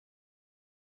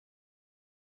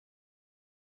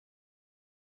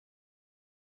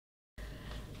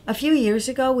A few years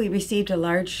ago, we received a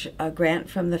large grant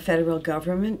from the federal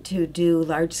government to do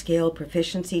large-scale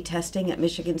proficiency testing at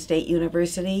Michigan State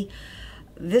University.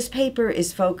 This paper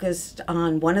is focused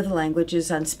on one of the languages,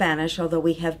 on Spanish, although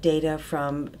we have data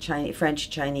from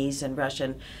French, Chinese, and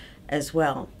Russian as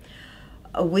well.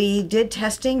 We did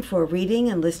testing for reading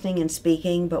and listening and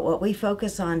speaking, but what we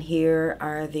focus on here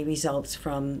are the results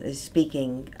from the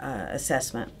speaking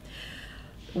assessment.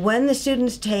 When the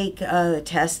students take the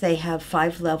test, they have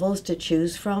 5 levels to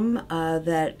choose from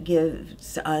that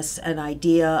gives us an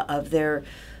idea of their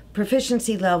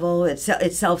proficiency level. It's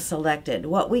self-selected.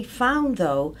 What we found,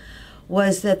 though,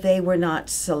 was that they were not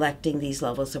selecting these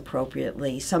levels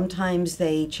appropriately. Sometimes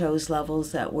they chose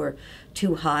levels that were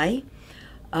too high,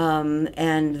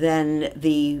 and then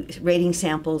the rating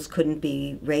samples couldn't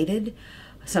be rated.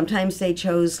 Sometimes they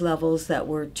chose levels that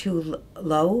were too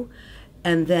low,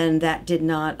 and then that did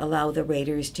not allow the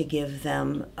raters to give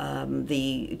them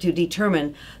to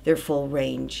determine their full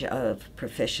range of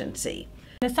proficiency.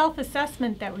 The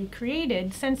self-assessment that we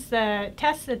created, since the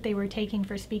test that they were taking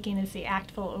for speaking is the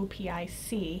ACTFL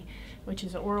OPIC, which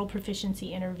is an oral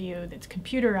proficiency interview that's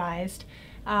computerized,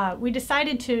 we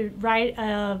decided to write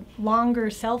a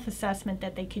longer self-assessment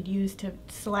that they could use to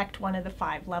select one of the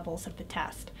 5 levels of the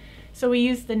test. So we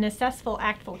used the Necessful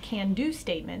ACTFL can-do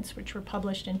statements, which were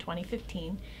published in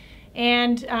 2015,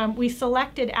 and we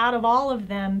selected out of all of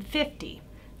them 50.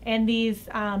 And these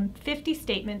 50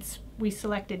 statements, we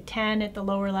selected 10 at the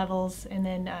lower levels and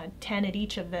then 10 at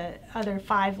each of the other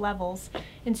 5 levels.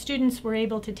 And students were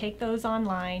able to take those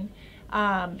online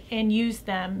and use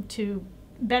them to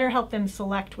better help them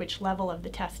select which level of the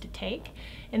test to take.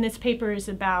 And this paper is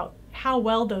about how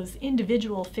well those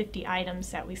individual 50 items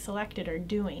that we selected are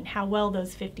doing, how well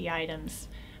those 50 items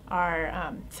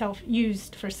are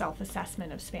used for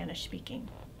self-assessment of Spanish speaking.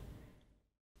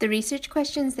 The research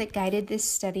questions that guided this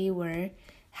study were: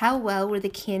 how well were the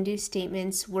can-do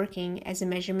statements working as a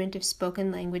measurement of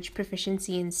spoken language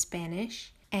proficiency in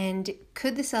Spanish? And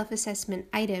could the self-assessment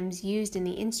items used in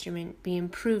the instrument be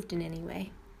improved in any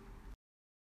way?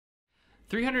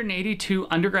 382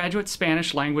 undergraduate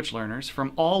Spanish language learners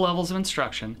from all levels of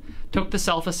instruction took the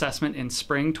self-assessment in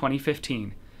spring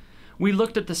 2015. We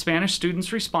looked at the Spanish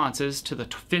students' responses to the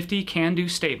 50 can-do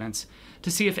statements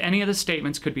to see if any of the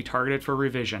statements could be targeted for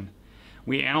revision.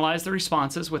 We analyzed the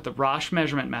responses with the Rasch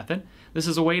measurement method. This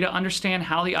is a way to understand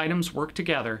how the items work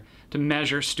together to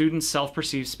measure students'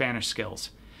 self-perceived Spanish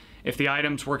skills. If the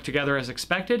items work together as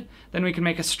expected, then we can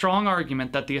make a strong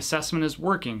argument that the assessment is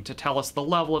working to tell us the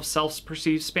level of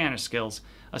self-perceived Spanish skills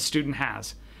a student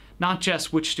has. Not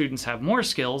just which students have more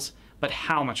skills, but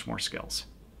how much more skills.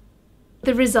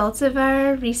 The results of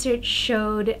our research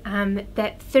showed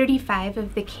that 35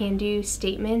 of the can-do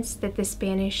statements that the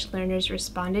Spanish learners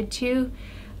responded to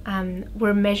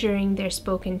were measuring their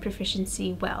spoken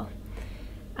proficiency well.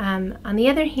 On the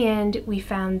other hand, we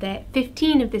found that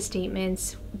 15 of the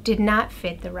statements did not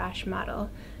fit the Rasch model,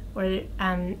 or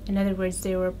in other words,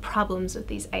 there were problems with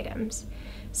these items.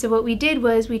 So what we did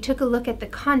was we took a look at the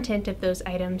content of those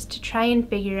items to try and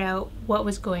figure out what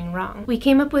was going wrong. We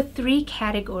came up with 3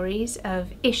 categories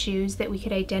of issues that we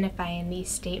could identify in these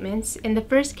statements, and the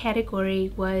first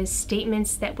category was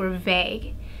statements that were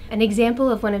vague. An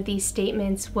example of one of these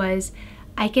statements was,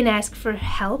 "I can ask for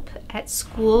help at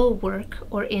school, work,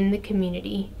 or in the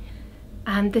community."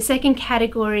 The second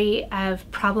category of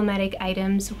problematic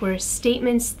items were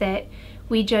statements that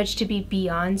we judged to be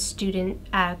beyond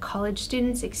college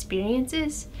students'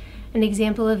 experiences. An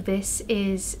example of this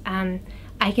is,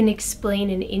 "I can explain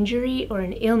an injury or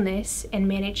an illness and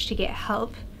manage to get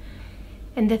help."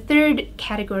 And the third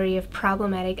category of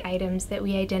problematic items that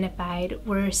we identified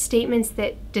were statements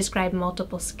that describe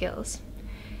multiple skills.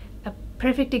 A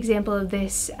perfect example of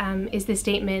this is the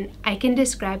statement, "I can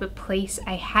describe a place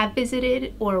I have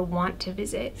visited or want to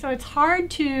visit." So it's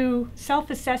hard to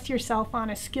self-assess yourself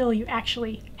on a skill you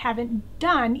actually haven't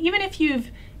done, even if you've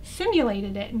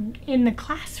simulated it in the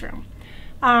classroom.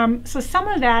 So some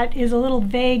of that is a little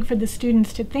vague for the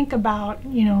students to think about,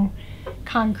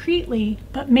 concretely,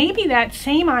 but maybe that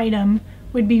same item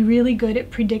would be really good at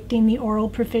predicting the oral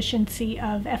proficiency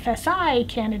of FSI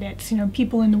candidates,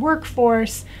 people in the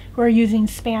workforce who are using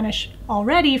Spanish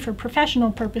already for professional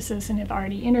purposes and have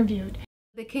already interviewed.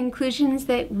 The conclusions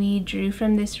that we drew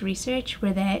from this research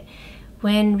were that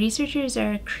when researchers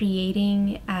are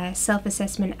creating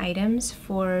self-assessment items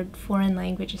for foreign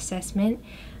language assessment,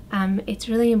 it's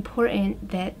really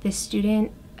important that the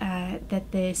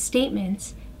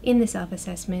statements in the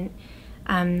self-assessment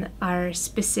are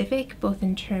specific, both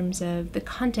in terms of the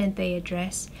content they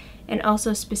address and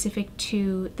also specific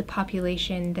to the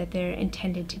population that they're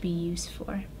intended to be used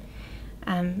for.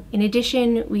 In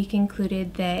addition, we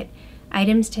concluded that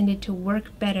items tended to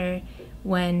work better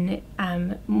when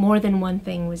more than one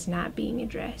thing was not being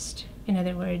addressed. In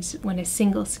other words, when a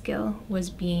single skill was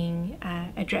being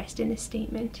addressed in a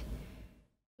statement.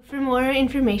 For more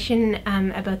information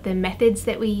about the methods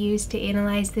that we used to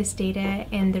analyze this data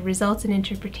and the results and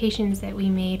interpretations that we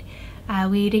made,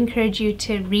 we'd encourage you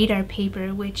to read our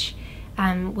paper, which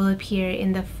will appear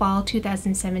in the fall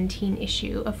 2017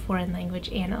 issue of Foreign Language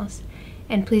Annals.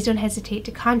 And please don't hesitate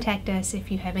to contact us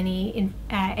if you have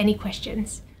any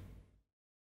questions.